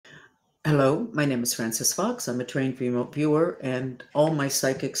Hello, my name is FRANCESFOX. I'm a trained remote viewer, and all my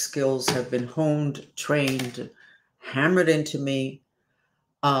psychic skills have been honed, trained, hammered into me.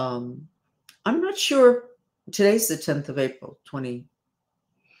 Um, I'm not sure. Today's the 10th of April,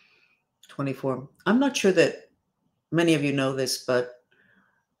 2024. I'm not sure that many of you know this, but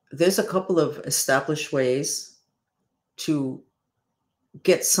there's a couple of established ways to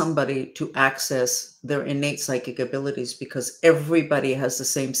get somebody to access their innate psychic abilities because everybody has the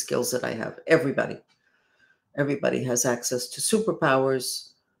same skills that I have. Everybody has access to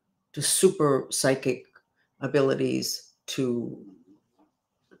superpowers, to super psychic abilities, to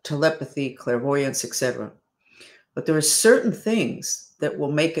telepathy, clairvoyance, etc. But there are certain things that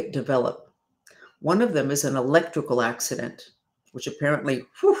will make it develop. One of them is an electrical accident, which apparently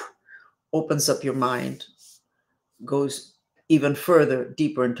opens up your mind, goes even further,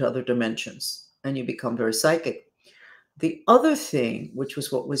 deeper into other dimensions, and you become very psychic. The other thing, which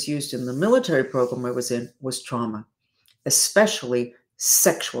was what was used in the military program I was in, was trauma, especially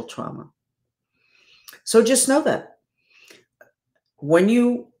sexual trauma. So just know that when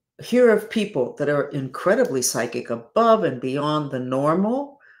you hear of people that are incredibly psychic, above and beyond the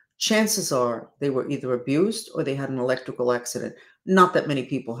normal, chances are they were either abused or they had an electrical accident. Not that many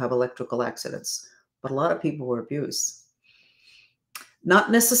people have electrical accidents, but a lot of people were abused.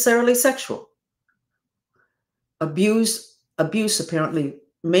 Not necessarily sexual. Abuse apparently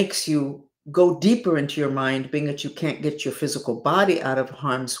makes you go deeper into your mind, being that you can't get your physical body out of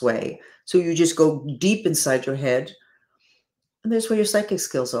harm's way. So you just go deep inside your head, and there's where your psychic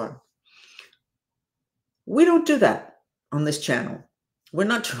skills are. We don't do that on this channel. We're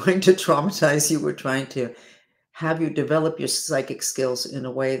not trying to traumatize you. We're trying to have you develop your psychic skills in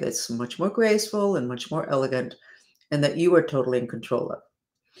a way that's much more graceful and much more elegant, and that you are totally in control of.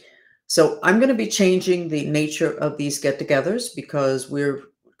 So I'm going to be changing the nature of these get-togethers because we're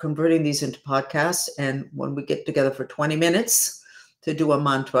converting these into podcasts. And when we get together for 20 minutes to do a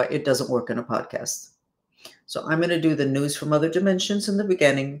mantra, it doesn't work in a podcast. So I'm going to do the news from other dimensions in the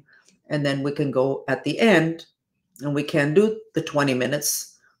beginning, and then we can go at the end, and we can do the 20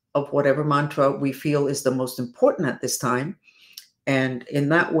 minutes of whatever mantra we feel is the most important at this time. And in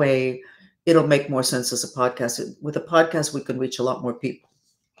that way, it'll make more sense as a podcast. With a podcast, we can reach a lot more people.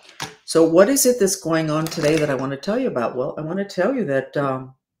 So what is it that's going on today that I want to tell you about? Well, I want to tell you that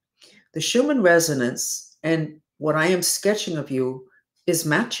the Schumann resonance and what I am sketching of you is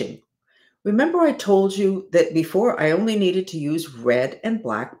matching. Remember I told you that before I only needed to use red and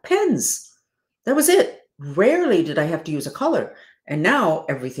black pens. That was it. Rarely did I have to use a color. And now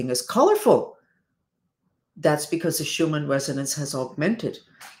everything is colorful. That's because the Schumann resonance has augmented.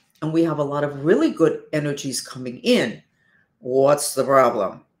 And we have a lot of really good energies coming in. What's the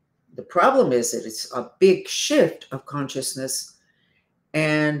problem? The problem is that it's a big shift of consciousness,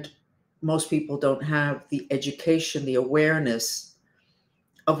 and most people don't have the education, the awareness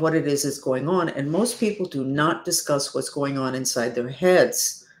of what it is that's going on. And most people do not discuss what's going on inside their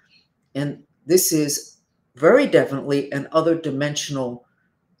heads. And this is very definitely an other dimensional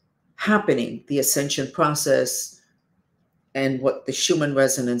happening, the ascension process and what the Schumann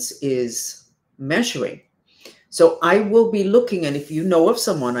resonance is measuring. So I will be looking, and if you know of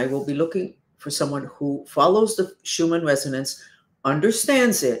someone, I will be looking for someone who follows the Schumann resonance,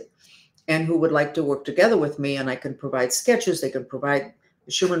 understands it, and who would like to work together with me. And I can provide sketches. They can provide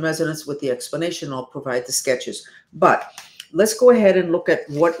the Schumann resonance with the explanation. I'll provide the sketches. But let's go ahead and look at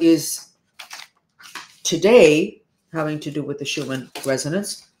what is today having to do with the Schumann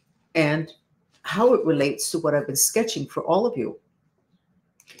resonance and how it relates to what I've been sketching for all of you.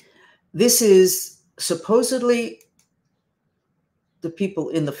 This is supposedly, the people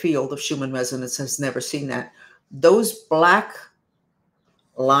in the field of Schumann resonance has never seen that. Those black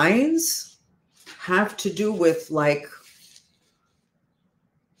lines have to do with like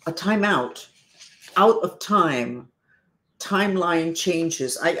a timeout, out of time, timeline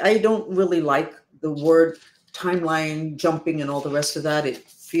changes. I don't really like the word timeline jumping and all the rest of that. It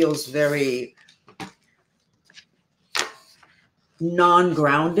feels very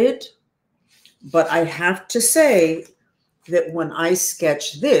non-grounded. But I have to say that when I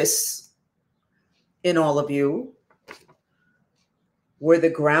sketch this in all of you, where the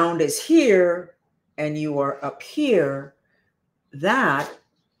ground is here and you are up here, that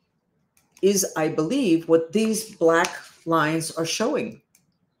is, I believe, what these black lines are showing.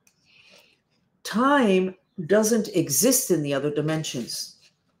 Time doesn't exist in the other dimensions.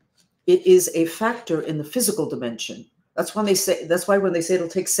 It is a factor in the physical dimension. That's why when they say it'll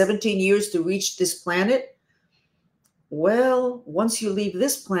take 17 years to reach this planet, well, once you leave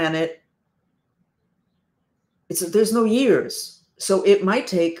this planet, there's no years. So it might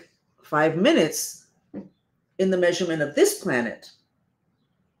take 5 minutes in the measurement of this planet,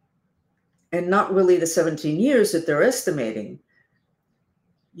 and not really the 17 years that they're estimating.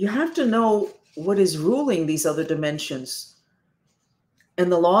 You have to know what is ruling these other dimensions and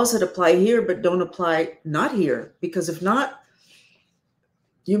the laws that apply here but don't apply not here, because if not,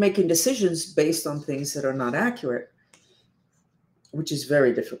 you're making decisions based on things that are not accurate, which is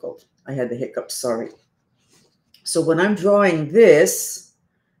very difficult. I had the hiccups, sorry. So when I'm drawing this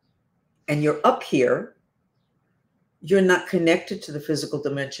and you're up here, you're not connected to the physical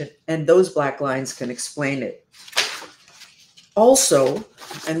dimension, and those black lines can explain it. Also,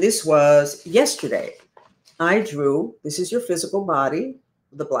 and this was yesterday, I drew, this is your physical body,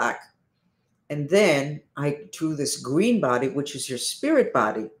 the black, and then I drew this green body, which is your spirit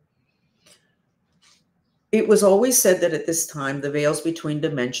body. It was always said that at this time, the veils between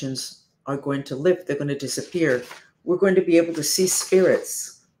dimensions are going to lift, they're going to disappear. We're going to be able to see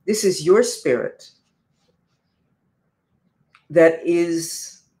spirits. This is your spirit that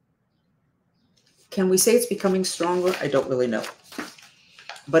is, can we say it's becoming stronger? I don't really know.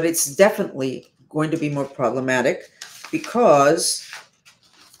 But it's definitely going to be more problematic because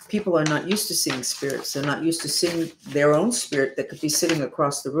people are not used to seeing spirits. They're not used to seeing their own spirit that could be sitting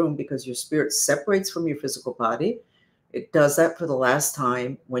across the room, because your spirit separates from your physical body. It does that for the last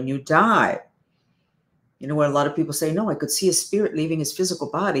time when you die. You know, where a lot of people say, no, I could see a spirit leaving his physical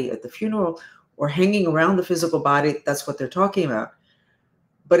body at the funeral or hanging around the physical body. That's what they're talking about.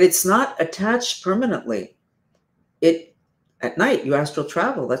 But it's not attached permanently. At night, you astral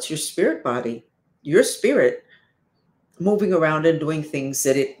travel. That's your spirit body, your spirit moving around and doing things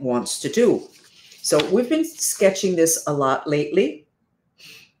that it wants to do. So we've been sketching this a lot lately.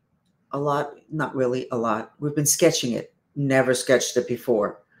 A lot, not really a lot. We've been sketching it, never sketched it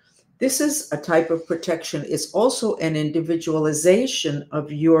before. This is a type of protection. It's also an individualization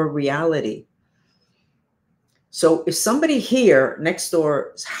of your reality. So if somebody here next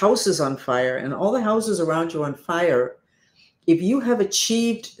door's house is on fire and all the houses around you are on fire, if you have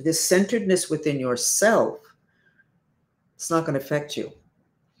achieved this centeredness within yourself, it's not going to affect you.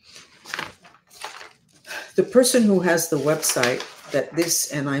 The person who has the website that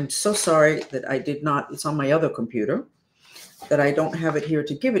this, and I'm so sorry that I did not, it's on my other computer, that I don't have it here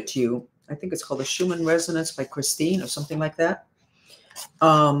to give it to you. I think it's called the Schumann Resonance by Christine or something like that.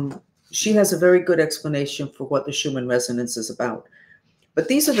 She has a very good explanation for what the Schumann Resonance is about. But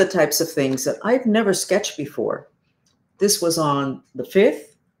these are the types of things that I've never sketched before. This was on the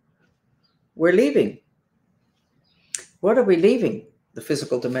 5th. We're leaving. What are we leaving? The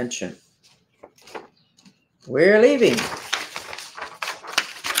physical dimension. We're leaving.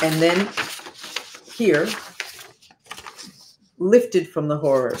 And then here, lifted from the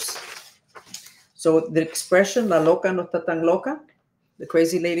horrors. So the expression, la loca no está tan loca, the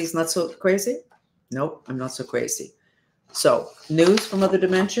crazy lady's not so crazy? Nope, I'm not so crazy. So, news from other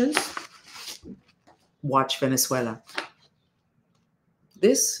dimensions. Watch Venezuela.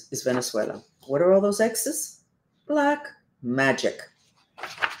 This is Venezuela. What are all those X's? Black magic.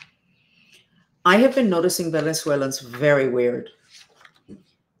 I have been noticing Venezuelans very weird.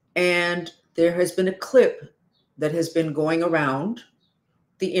 And there has been a clip that has been going around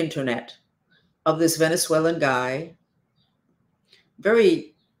the internet of this Venezuelan guy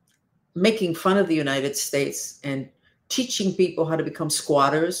very making fun of the United States and teaching people how to become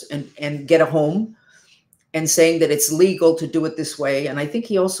squatters and get a home, and saying that it's legal to do it this way. And I think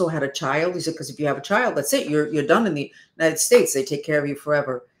he also had a child. He said, because if you have a child, that's it. You're done in the United States. They take care of you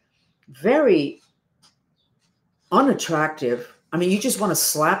forever. Very unattractive. I mean, you just want to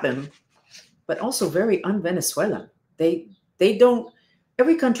slap him, but also very un-Venezuelan. They don't,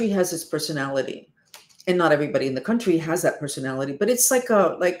 every country has its personality, and not everybody in the country has that personality, but it's like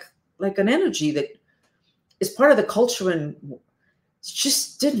an energy that is part of the culture, and it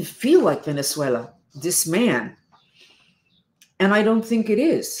just didn't feel like Venezuela, this man. And I don't think it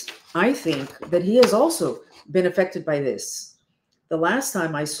is. I think that he has also been affected by this. The last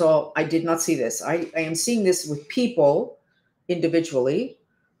time I did not see this. I am seeing this with people individually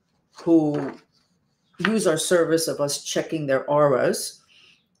who use our service of us checking their auras.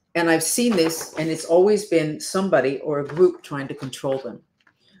 And I've seen this, and it's always been somebody or a group trying to control them.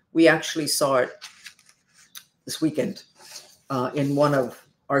 We actually saw it this weekend in one of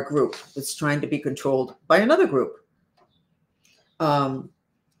our group that's trying to be controlled by another group.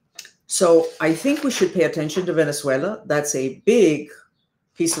 So I think we should pay attention to Venezuela. That's a big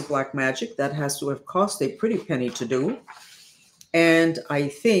piece of black magic that has to have cost a pretty penny to do. And I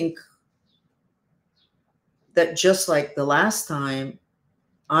think that just like the last time,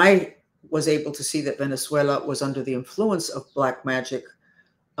 I was able to see that Venezuela was under the influence of black magic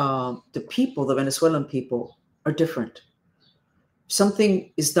the people, the Venezuelan people, are different.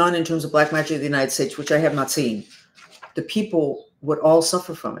 Something is done in terms of black magic in the United States, which I have not seen. The people would all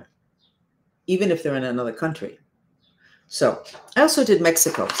suffer from it, even if they're in another country. So I also did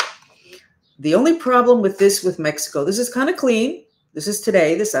Mexico. The only problem with Mexico, this is kind of clean. This is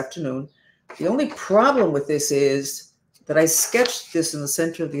today, this afternoon. The only problem with this is that I sketched this in the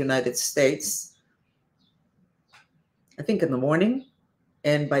center of the United States, I think in the morning.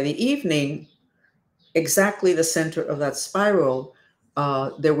 And by the evening, exactly the center of that spiral,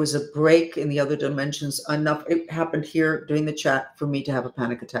 there was a break in the other dimensions enough. It happened here during the chat for me to have a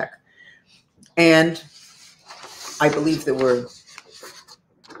panic attack. And I believe there were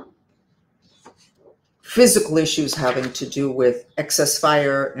physical issues having to do with excess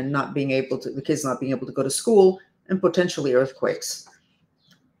fire and not being able to, the kids not being able to go to school, and potentially earthquakes.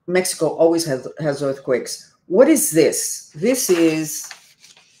 Mexico always has earthquakes. What is this? This is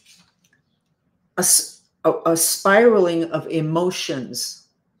a spiraling of emotions.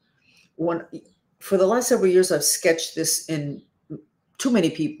 For the last several years, I've sketched this in too many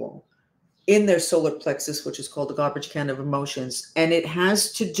people in their solar plexus, which is called the garbage can of emotions. And it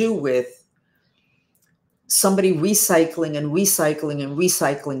has to do with somebody recycling and recycling and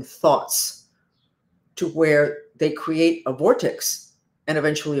recycling thoughts to where they create a vortex and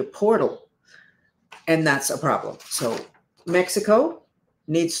eventually a portal. And that's a problem. So Mexico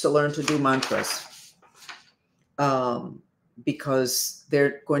needs to learn to do mantras, because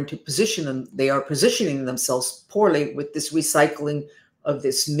they're going to position them, they are positioning themselves poorly with this recycling of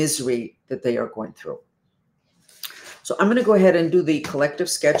this misery that they are going through. So I'm going to go ahead and do the collective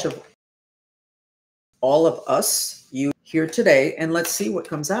sketch of all of us, you here today, and let's see what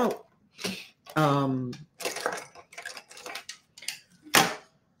comes out.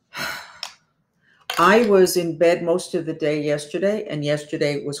 I was in bed most of the day yesterday, and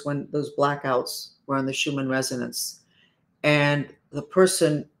yesterday was when those blackouts were on the Schumann resonance. And the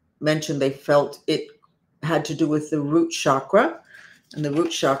person mentioned they felt it had to do with the root chakra, and the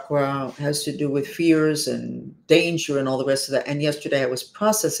root chakra has to do with fears and danger and all the rest of that. And yesterday I was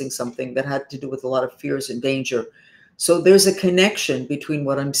processing something that had to do with a lot of fears and danger. So there's a connection between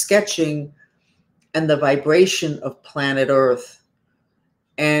what I'm sketching and the vibration of planet Earth.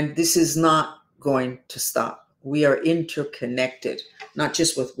 And this is not going to stop. We are interconnected, not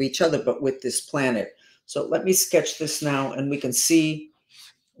just with each other, but with this planet. So let me sketch this now, and we can see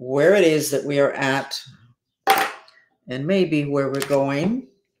where it is that we are at and maybe where we're going.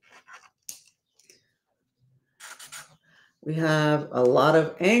 We have a lot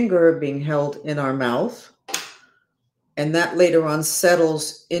of anger being held in our mouth, and that later on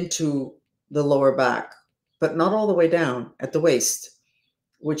settles into the lower back, but not all the way down at the waist,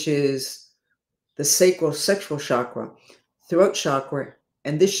 which is the sacral chakra, throat chakra,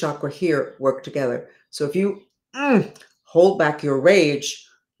 and this chakra here work together. So if you hold back your rage,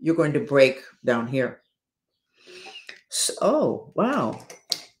 you're going to break down here. So, oh, wow.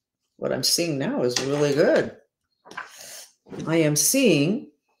 What I'm seeing now is really good. I am seeing,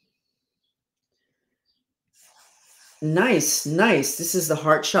 nice. This is the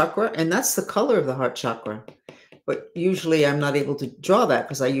heart chakra, and that's the color of the heart chakra. But usually I'm not able to draw that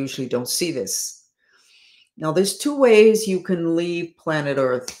because I usually don't see this. Now, there's two ways you can leave planet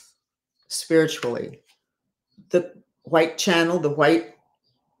Earth spiritually. The white channel of light.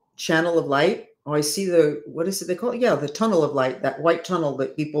 Oh, I see what is it they call it? Yeah, the tunnel of light, that white tunnel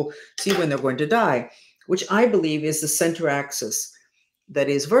that people see when they're going to die, which I believe is the center axis that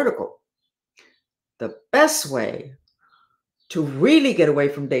is vertical. The best way to really get away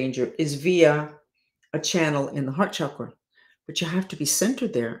from danger is via a channel in the heart chakra. But you have to be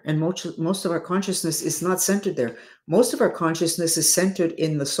centered there. And most of our consciousness is not centered there. Most of our consciousness is centered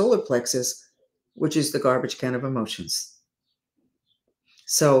in the solar plexus, which is the garbage can of emotions.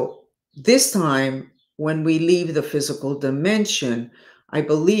 So this time, when we leave the physical dimension, I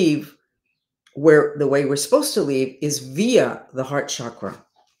believe the way we're supposed to leave is via the heart chakra.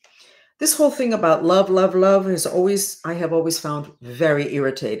 This whole thing about love I have always found very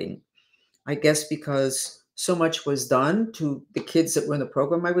irritating. I guess because so much was done to the kids that were in the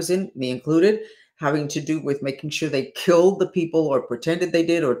program I was in, me included, having to do with making sure they killed the people or pretended they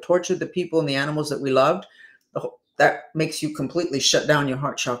did or tortured the people and the animals that we loved. That makes you completely shut down your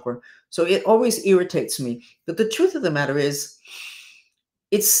heart chakra. So it always irritates me. But the truth of the matter is,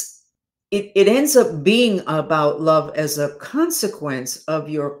 it ends up being about love as a consequence of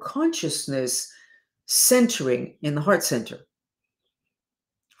your consciousness centering in the heart center.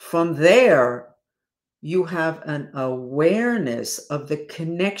 From there, you have an awareness of the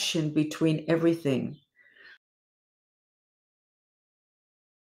connection between everything.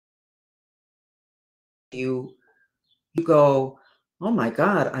 you go, oh my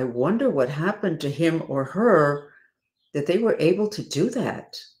God, I wonder what happened to him or her that they were able to do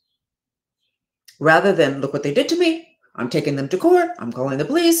that. Rather than, look what they did to me. I'm taking them to court. I'm calling the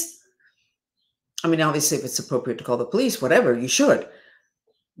police. I mean, obviously, if it's appropriate to call the police, whatever, you should.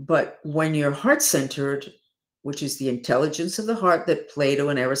 But when you're heart-centered, which is the intelligence of the heart that Plato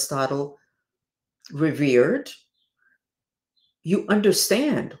and Aristotle revered, you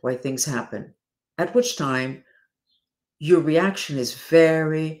understand why things happen, at which time your reaction is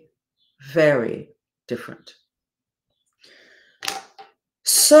very, very different.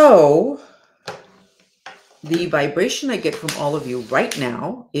 So the vibration I get from all of you right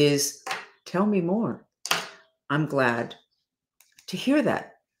now is, tell me more. I'm glad to hear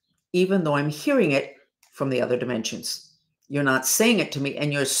that, even though I'm hearing it from the other dimensions. You're not saying it to me,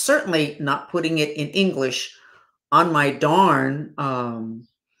 and you're certainly not putting it in English on my darn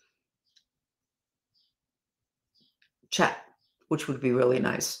chat, which would be really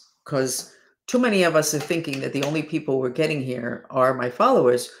nice, because too many of us are thinking that the only people we're getting here are my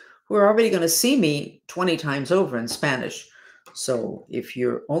followers, who are already going to see me 20 times over in Spanish. So if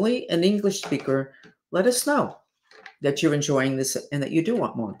you're only an English speaker, let us know that you're enjoying this and that you do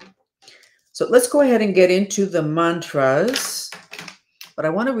want more. So let's go ahead and get into the mantras. But I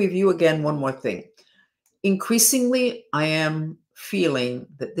want to review again one more thing. Increasingly, I am feeling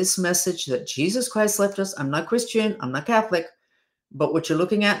that this message that Jesus Christ left us, I'm not Christian, I'm not Catholic, but what you're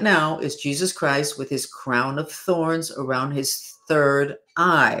looking at now is Jesus Christ with his crown of thorns around his third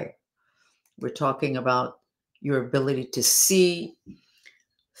eye. We're talking about your ability to see.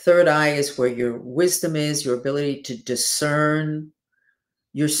 Third eye is where your wisdom is, your ability to discern.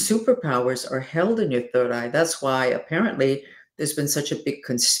 Your superpowers are held in your third eye. That's why apparently there's been such a big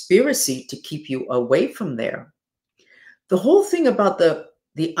conspiracy to keep you away from there. The whole thing about the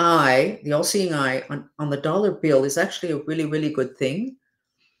eye, the all-seeing eye on the dollar bill is actually a really, really good thing,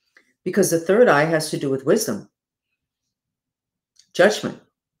 because the third eye has to do with wisdom, judgment,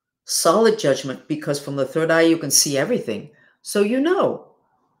 solid judgment, because from the third eye you can see everything. So you know,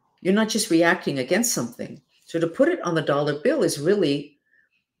 you're not just reacting against something. So to put it on the dollar bill is really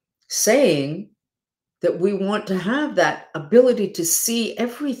saying that we want to have that ability to see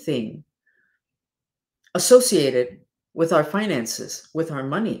everything associated with our finances, with our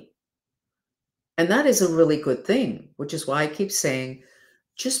money. And that is a really good thing, which is why I keep saying,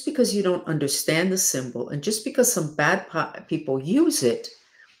 just because you don't understand the symbol and just because some bad people use it,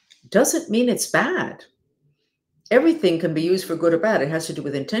 doesn't mean it's bad. Everything can be used for good or bad. It has to do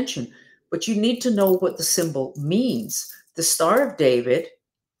with intention. But you need to know what the symbol means. The Star of David,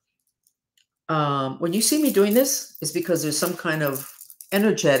 when you see me doing this, is because there's some kind of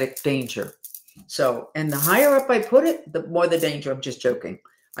energetic danger. So, and the higher up I put it, the more the danger. I'm just joking.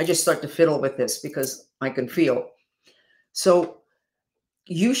 I just start to fiddle with this because I can feel. So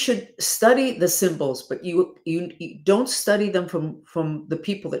you should study the symbols, but you don't study them from the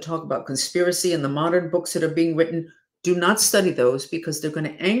people that talk about conspiracy and the modern books that are being written. Do not study those, because they're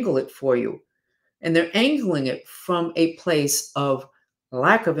going to angle it for you. And they're angling it from a place of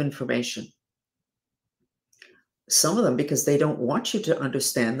lack of information. Some of them because they don't want you to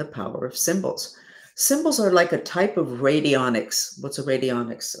understand the power of symbols. Symbols are like a type of radionics. What's a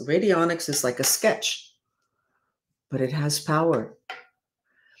radionics? A radionics is like a sketch, but it has power.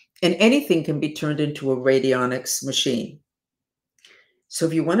 And anything can be turned into a radionics machine. So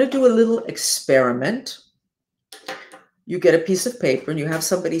if you want to do a little experiment, you get a piece of paper and you have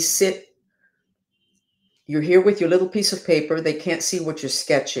somebody sit. You're here with your little piece of paper. They can't see what you're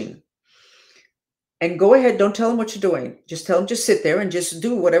sketching. And go ahead, don't tell them what you're doing. Just tell them, just sit there and just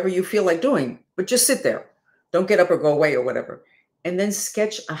do whatever you feel like doing. But just sit there. Don't get up or go away or whatever. And then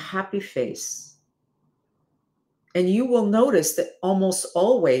sketch a happy face. And you will notice that almost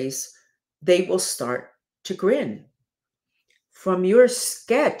always they will start to grin. From your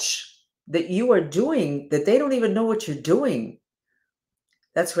sketch that you are doing, that they don't even know what you're doing,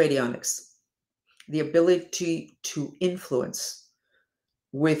 that's radionics. The ability to influence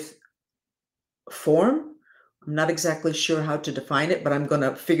with form. I'm not exactly sure how to define it, but I'm going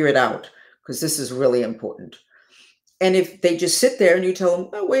to figure it out, because this is really important. And if they just sit there and you tell them,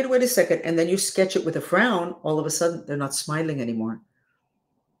 oh, wait a second, and then you sketch it with a frown, all of a sudden they're not smiling anymore.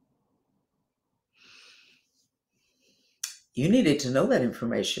 You needed to know that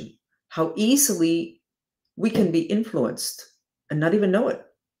information, how easily we can be influenced and not even know it.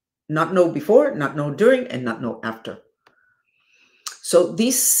 Not know before, not know during, and not know after. So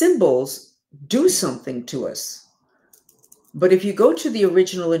these symbols do something to us. But if you go to the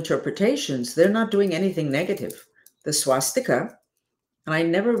original interpretations, they're not doing anything negative. The swastika And I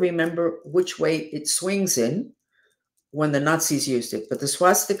never remember which way it swings in when the Nazis used it, but the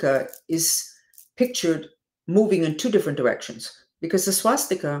swastika is pictured moving in two different directions because the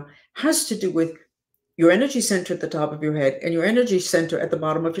swastika has to do with your energy center at the top of your head and your energy center at the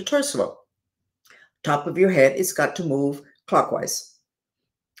bottom of your torso. Top of your head, it's got to move clockwise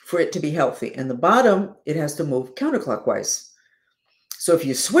for it to be healthy. And the bottom, it has to move counterclockwise. So if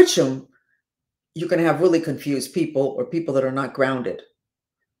you switch them, you can have really confused people or people that are not grounded.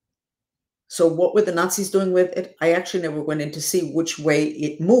 So what were the Nazis doing with it? I actually never went in to see which way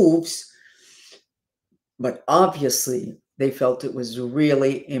it moves, but obviously they felt it was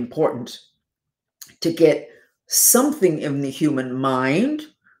really important to get something in the human mind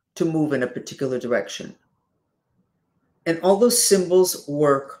to move in a particular direction. And all those symbols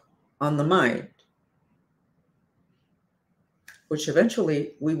work on the mind, which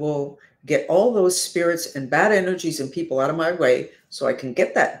eventually we will get all those spirits and bad energies and people out of my way so I can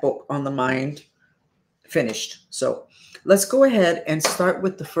get that book on the mind finished. So let's go ahead and start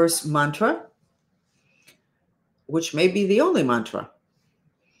with the first mantra, which may be the only mantra.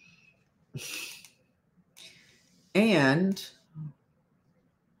 And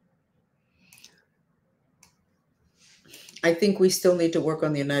I think we still need to work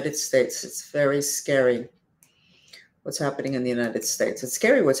on the United States. It's very scary what's happening in the United States. It's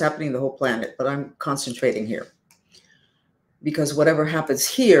scary what's happening in the whole planet, but I'm concentrating here. Because whatever happens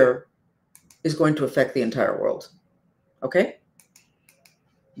here is going to affect the entire world. Okay?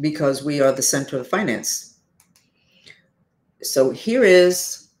 Because we are the center of finance. So here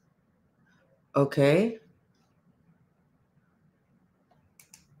is, okay.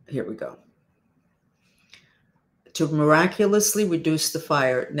 Here we go. To miraculously reduce the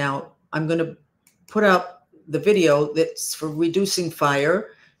fire. Now, I'm going to put out the video that's for reducing fire.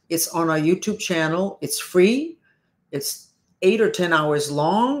 It's on our YouTube channel. It's free. It's 8 or 10 hours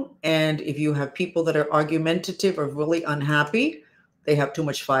long. And if you have people that are argumentative or really unhappy, they have too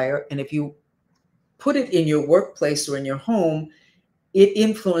much fire. And if you put it in your workplace or in your home, it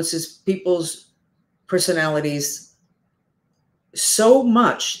influences people's personalities so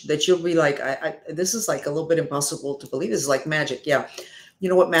much that you'll be like, this is like a little bit impossible to believe. This is like magic. Yeah. You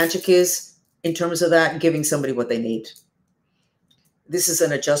know what magic is in terms of that? Giving somebody what they need. This is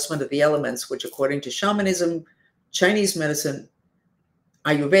an adjustment of the elements, which according to shamanism, Chinese medicine,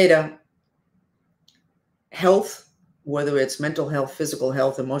 Ayurveda, health, whether it's mental health, physical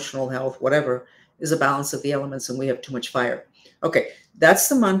health, emotional health, whatever, is a balance of the elements, and we have too much fire. Okay, that's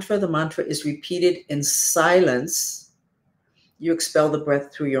the mantra. The mantra is repeated in silence. You expel the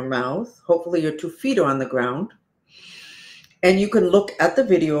breath through your mouth. Hopefully your 2 feet are on the ground. And you can look at the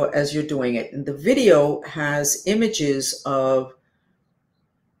video as you're doing it. And the video has images of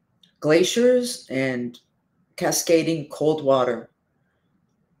glaciers and cascading cold water.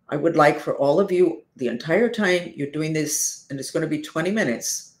 I would like for all of you, the entire time you're doing this, and it's going to be 20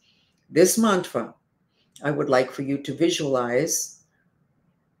 minutes, this mantra, I would like for you to visualize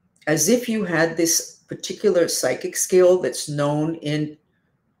as if you had this particular psychic skill that's known in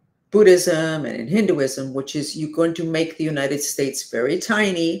Buddhism and in Hinduism, which is you're going to make the United States very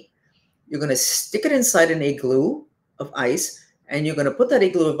tiny. You're going to stick it inside an igloo of ice, and you're going to put that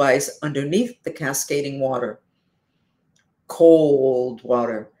igloo of ice underneath the cascading water, cold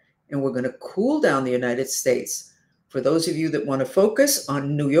water, and we're going to cool down the United States. For those of you that want to focus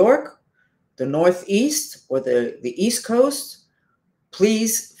on New York, the Northeast, or the East Coast,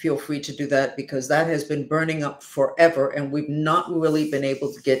 please feel free to do that, because that has been burning up forever and we've not really been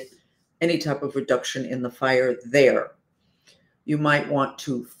able to get any type of reduction in the fire there. You might want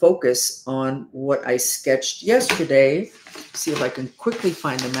to focus on what I sketched yesterday. See if I can quickly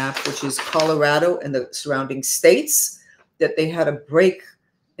find the map, which is Colorado and the surrounding states, that they had a break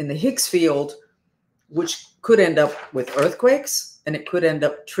in the Higgs field, which could end up with earthquakes, and it could end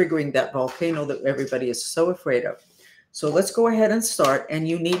up triggering that volcano that everybody is so afraid of. So let's go ahead and start. And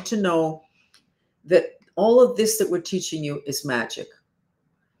you need to know that all of this that we're teaching you is magic.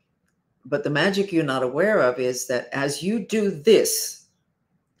 But the magic you're not aware of is that as you do this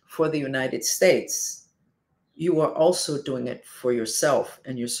for the United States, you are also doing it for yourself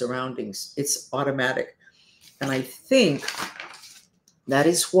and your surroundings. It's automatic. And I think that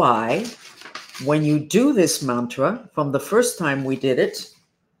is why when you do this mantra from the first time we did it,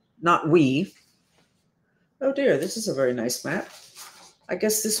 not we, oh dear, this is a very nice map. I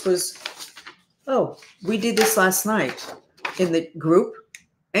guess this was, oh, we did this last night in the group,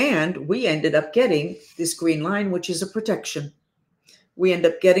 and we ended up getting this green line, which is a protection. We end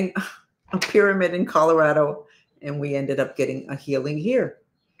up getting a pyramid in Colorado, and we ended up getting a healing here.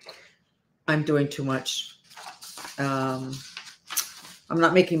 I'm doing too much. I'm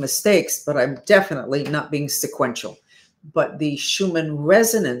not making mistakes, but I'm definitely not being sequential. But the Schumann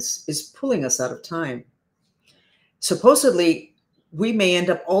resonance is pulling us out of time. Supposedly, we may end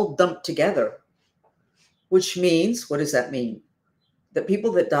up all dumped together, which means, what does that mean? The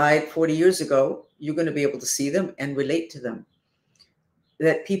people that died 40 years ago, you're going to be able to see them and relate to them.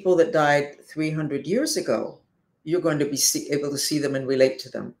 That people that died 300 years ago, you're going to be able to see them and relate to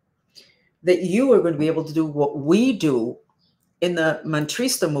them. That you are going to be able to do what we do in the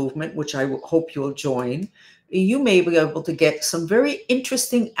Mantrist movement, which I hope you'll join. You may be able to get some very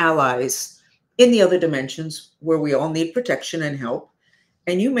interesting allies in the other dimensions where we all need protection and help.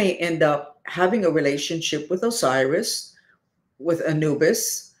 And you may end up having a relationship with Osiris, with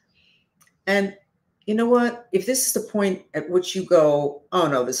Anubis. And you know what? If this is the point at which you go, oh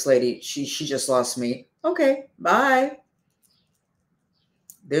no, this lady, she just lost me. Okay, bye.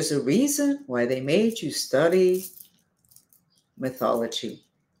 There's a reason why they made you study mythology.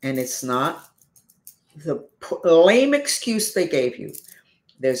 And it's not the lame excuse they gave you.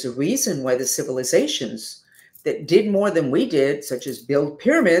 There's a reason why the civilizations that did more than we did, such as build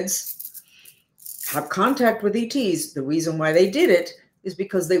pyramids, have contact with ETs. The reason why they did it is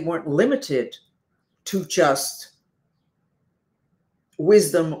because they weren't limited to just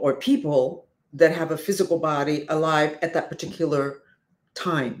wisdom or people that have a physical body alive at that particular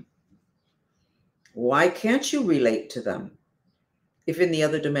time. Why can't you relate to them if in the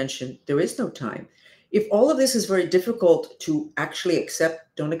other dimension there is no time? If all of this is very difficult to actually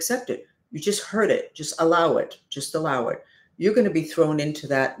accept, don't accept it. You just heard it. Just allow it. Just allow it. You're going to be thrown into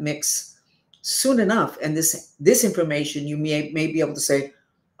that mix soon enough. And this information, you may be able to say,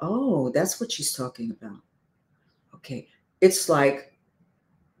 oh, that's what she's talking about. Okay. It's like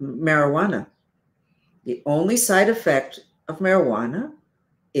marijuana. The only side effect of marijuana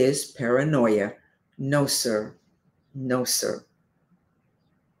is paranoia. No, sir. No, sir.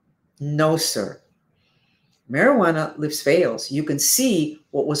 No, sir. Marijuana lives fails. You can see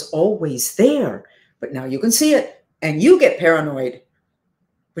what was always there, but now you can see it and you get paranoid.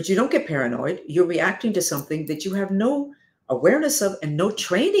 But you don't get paranoid. You're reacting to something that you have no awareness of and no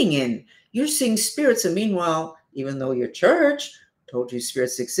training in. You're seeing spirits, and meanwhile, even though your church told you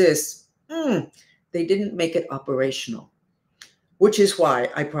spirits exist, they didn't make it operational, which is why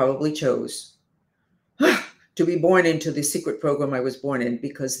I probably chose to be born into the secret program I was born in,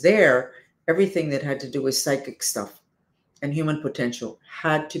 because there, everything that had to do with psychic stuff and human potential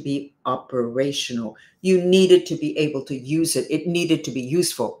had to be operational. You needed to be able to use it. It needed to be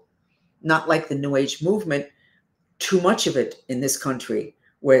useful, not like the New Age movement, too much of it in this country,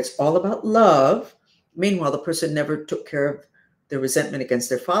 where it's all about love. Meanwhile, the person never took care of their resentment against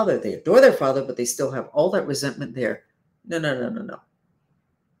their father. They adore their father, but they still have all that resentment there. No, no, no, no, no.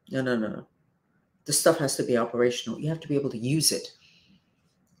 No, no, no, no. The stuff has to be operational. You have to be able to use it.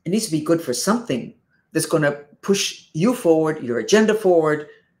 It needs to be good for something that's going to push you forward, your agenda forward.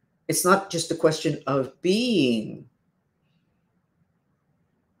 It's not just a question of being.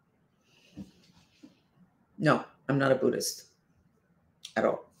 No, I'm not a Buddhist at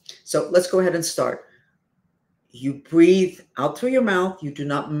all. So let's go ahead and start. You breathe out through your mouth. You do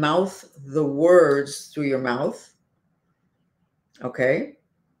not mouth the words through your mouth. Okay?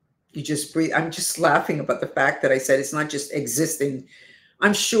 You just breathe. I'm just laughing about the fact that I said it's not just existing.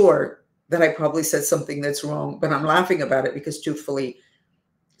 I'm sure that I probably said something that's wrong, but I'm laughing about it because truthfully,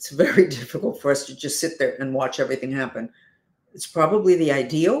 it's very difficult for us to just sit there and watch everything happen. It's probably the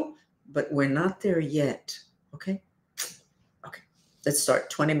ideal, but we're not there yet. Okay? Okay. Let's start.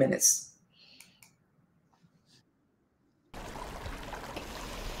 20 minutes.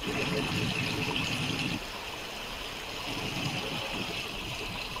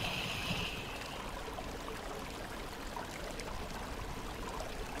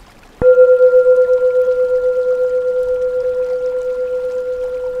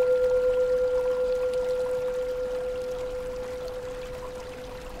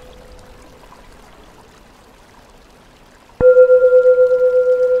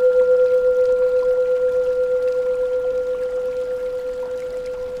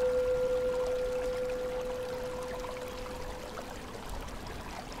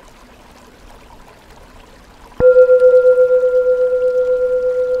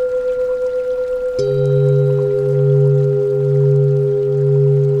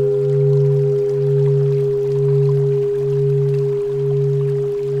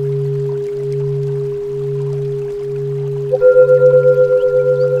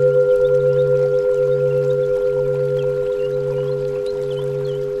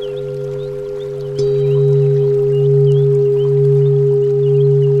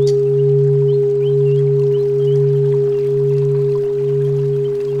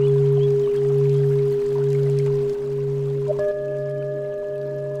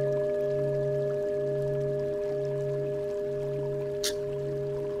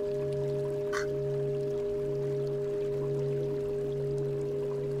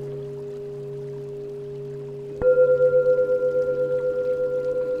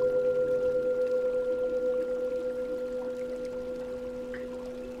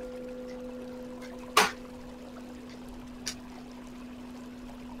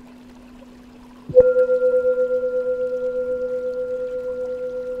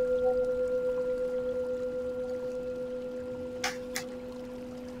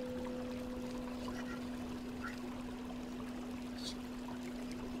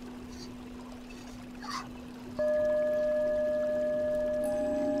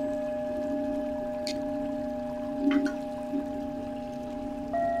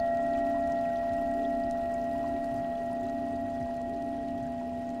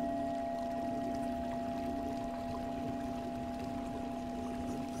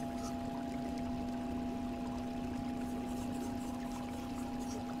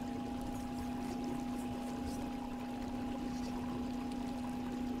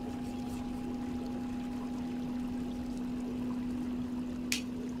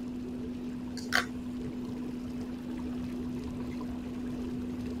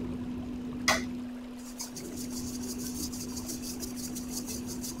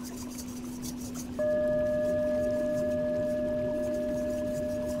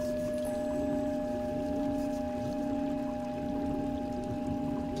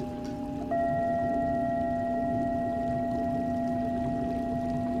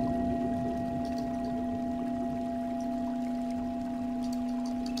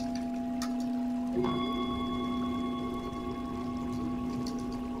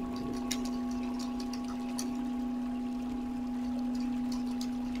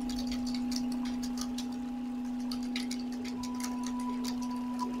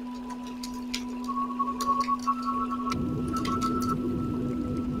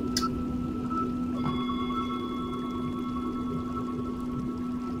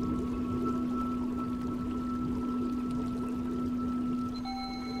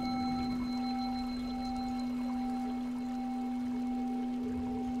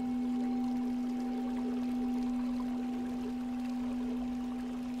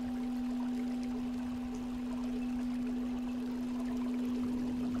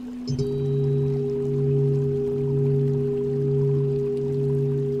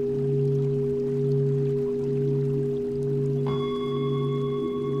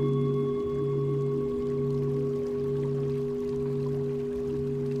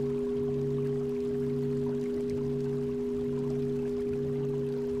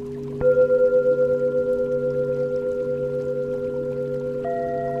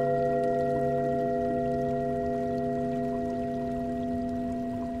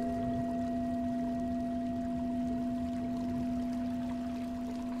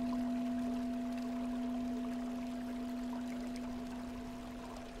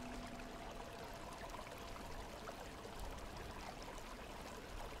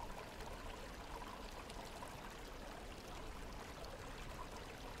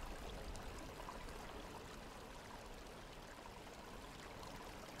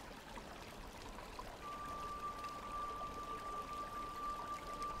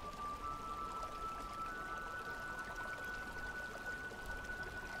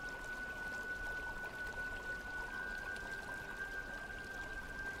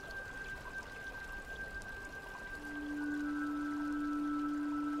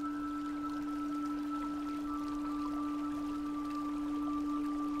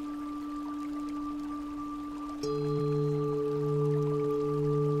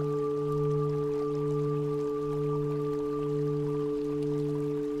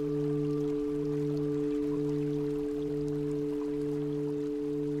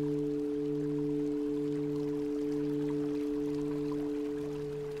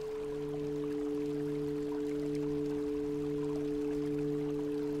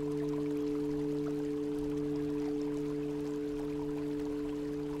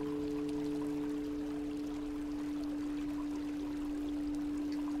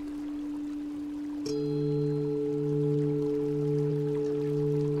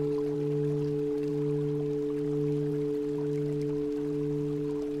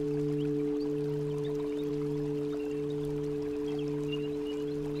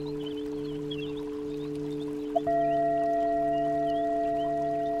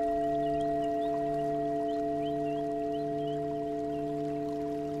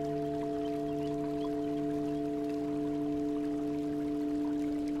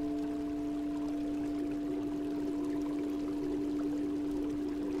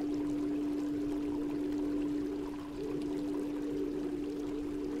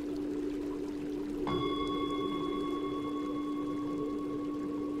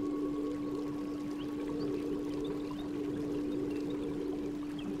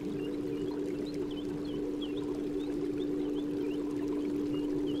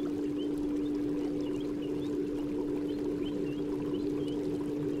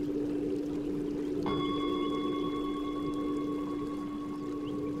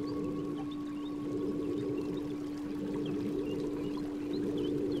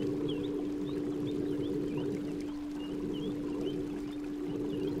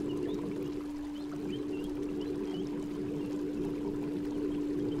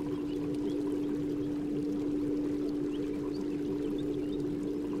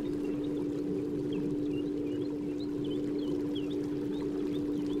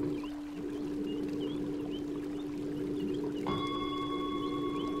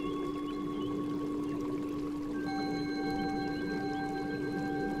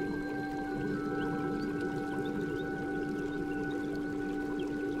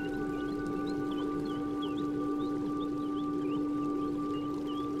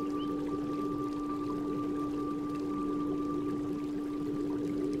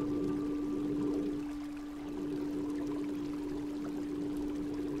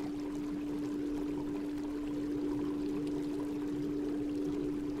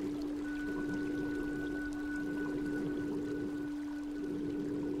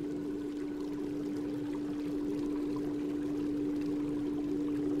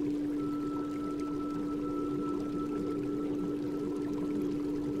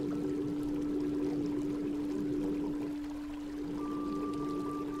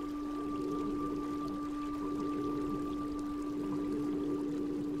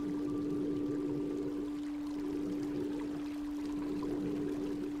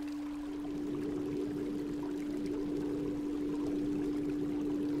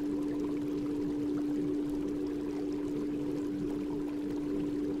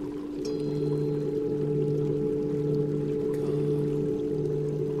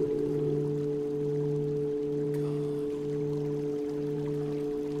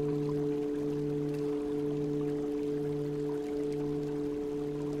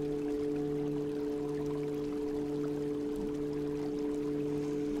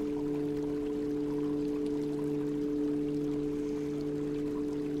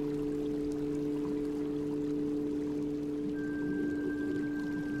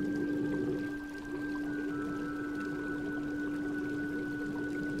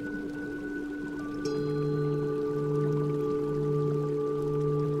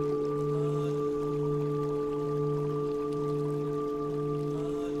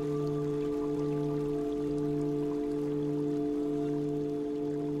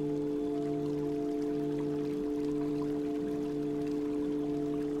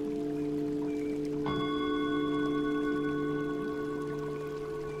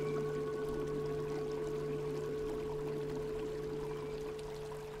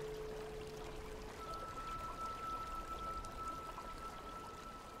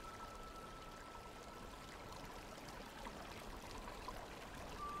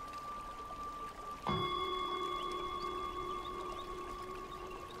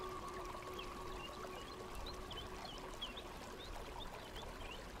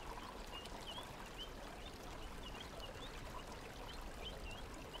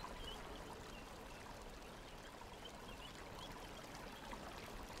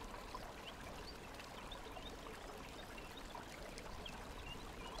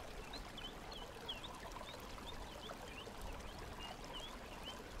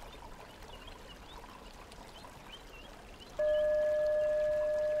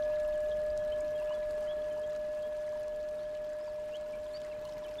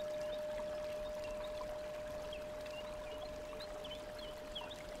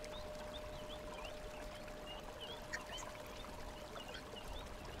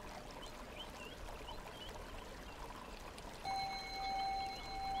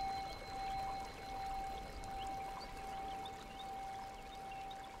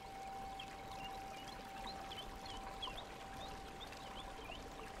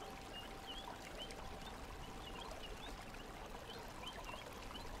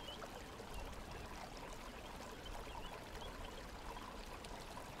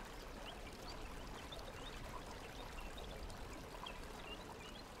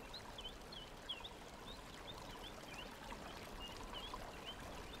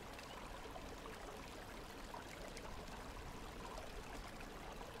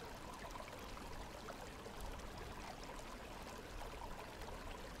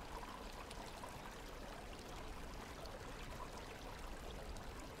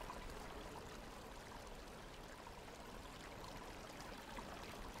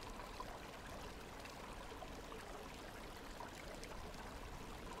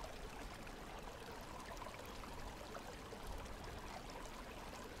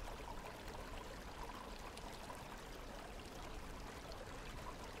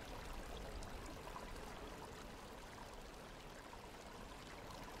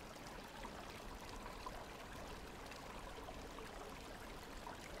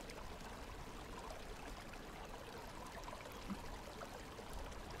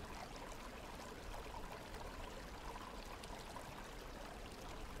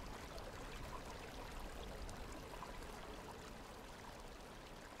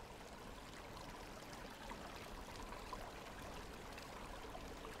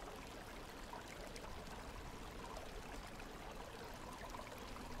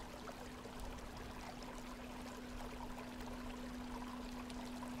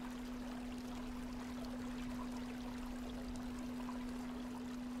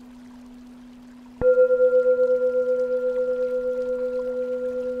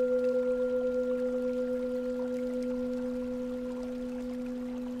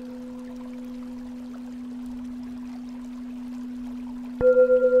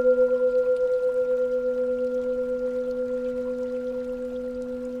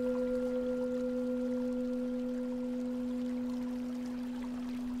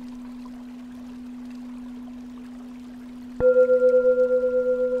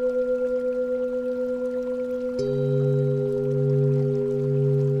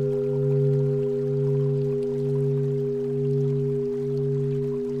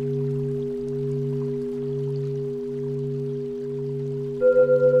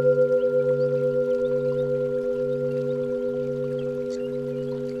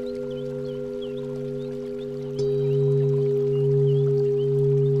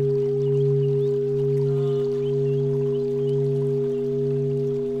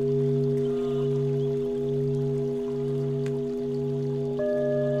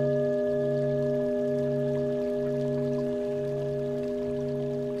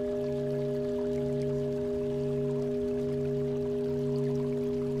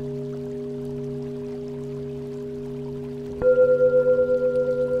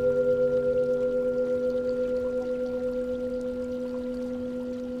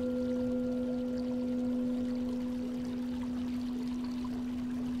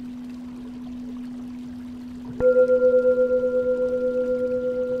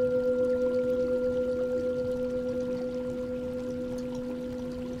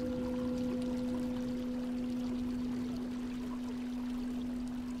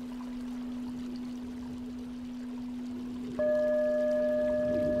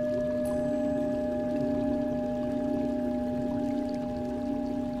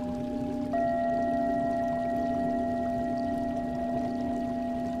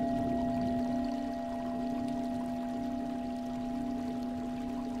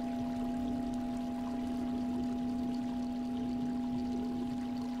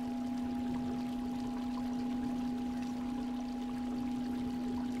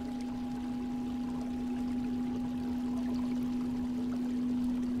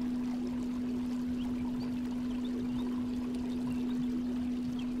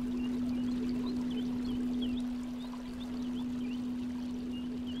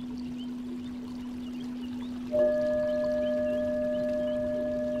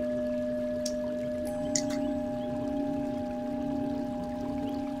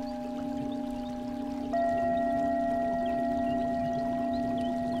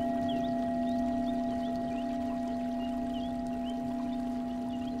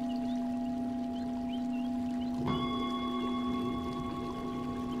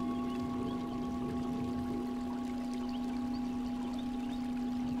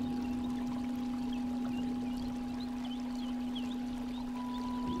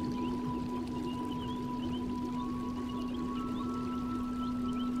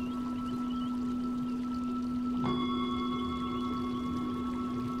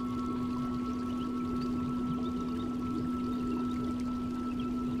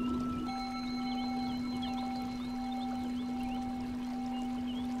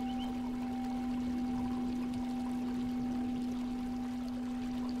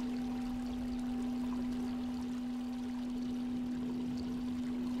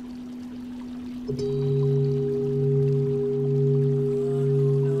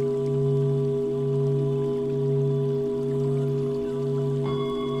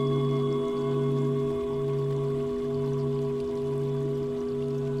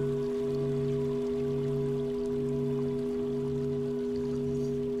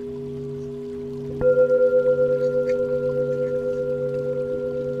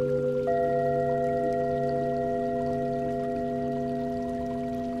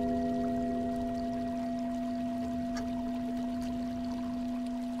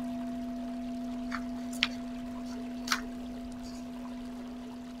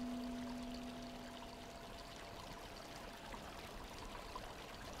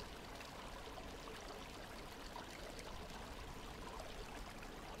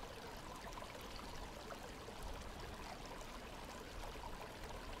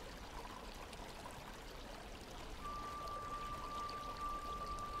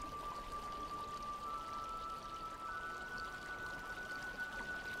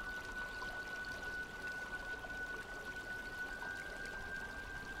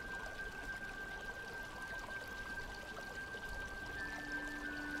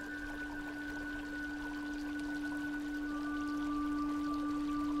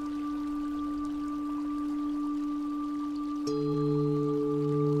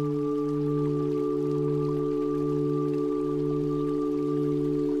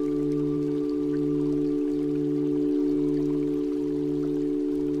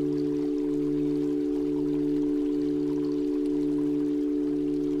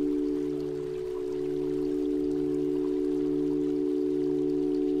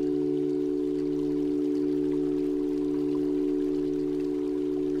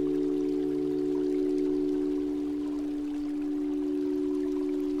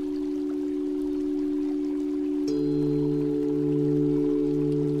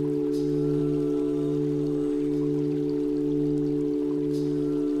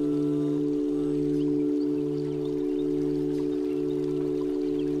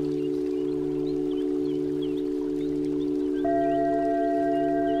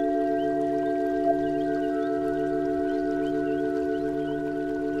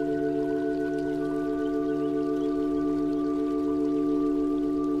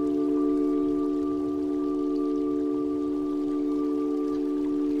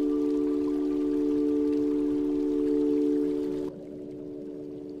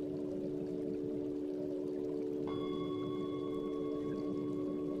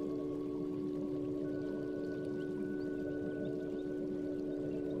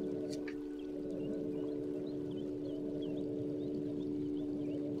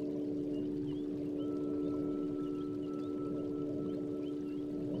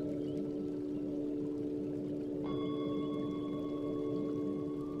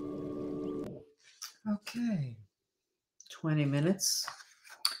 Okay. 20 minutes.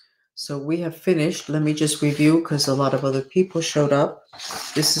 So we have finished. Let me just review because a lot of other people showed up.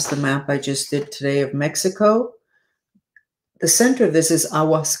 This is the map I just did today of Mexico. The center of this is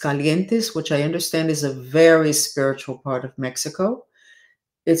Aguascalientes, which I understand is a very spiritual part of Mexico.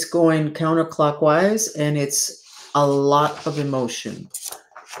 It's going counterclockwise and it's a lot of emotion.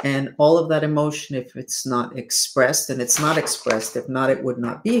 And all of that emotion, if it's not expressed, and it's not expressed, if not, it would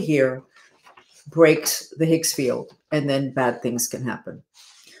not be here, breaks the Higgs field, and then bad things can happen.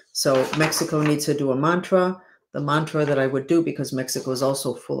 So Mexico needs to do a mantra. The mantra that I would do, because Mexico is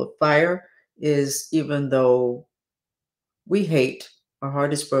also full of fire, is even though we hate, our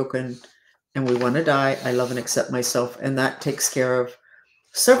heart is broken, and we want to die, I love and accept myself. And that takes care of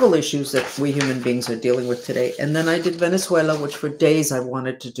several issues that we human beings are dealing with today. And then I did Venezuela, which for days I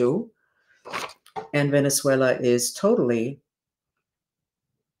wanted to do. And Venezuela is totally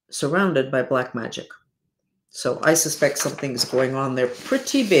surrounded by black magic. So I suspect something's going on there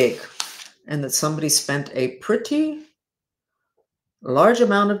pretty big, and that somebody spent a pretty large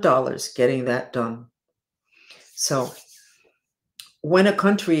amount of dollars getting that done. So when a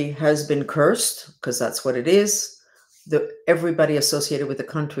country has been cursed, because that's what it is, everybody associated with the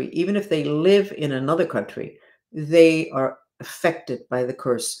country, even if they live in another country, they are affected by the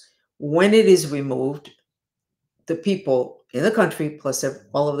curse. When it is removed, the people in the country, plus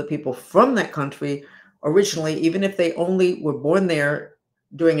all of the people from that country, originally, even if they only were born there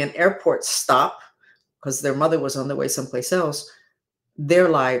during an airport stop, because their mother was on the way someplace else, their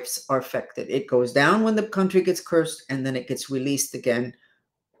lives are affected. It goes down when the country gets cursed, and then it gets released again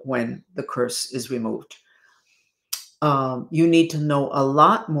when the curse is removed. You need to know a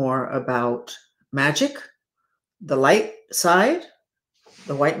lot more about magic, the light side,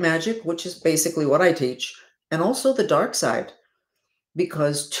 the white magic, which is basically what I teach, and also the dark side,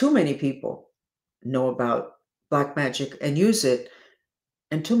 because too many people know about black magic and use it,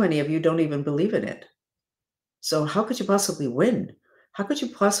 and too many of you don't even believe in it. So how could you possibly win? How could you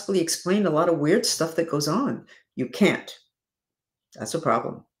possibly explain a lot of weird stuff that goes on? You can't. That's a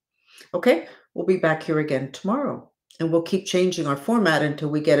problem. Okay, we'll be back here again tomorrow. And we'll keep changing our format until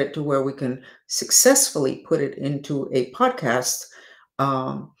we get it to where we can successfully put it into a podcast,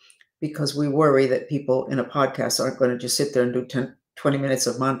 because we worry that people in a podcast aren't going to just sit there and do 10, 20 minutes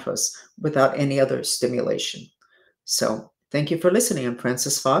of mantras without any other stimulation. So thank you for listening. I'm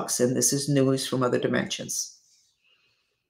FRANCESFOX, and this is News from Other Dimensions.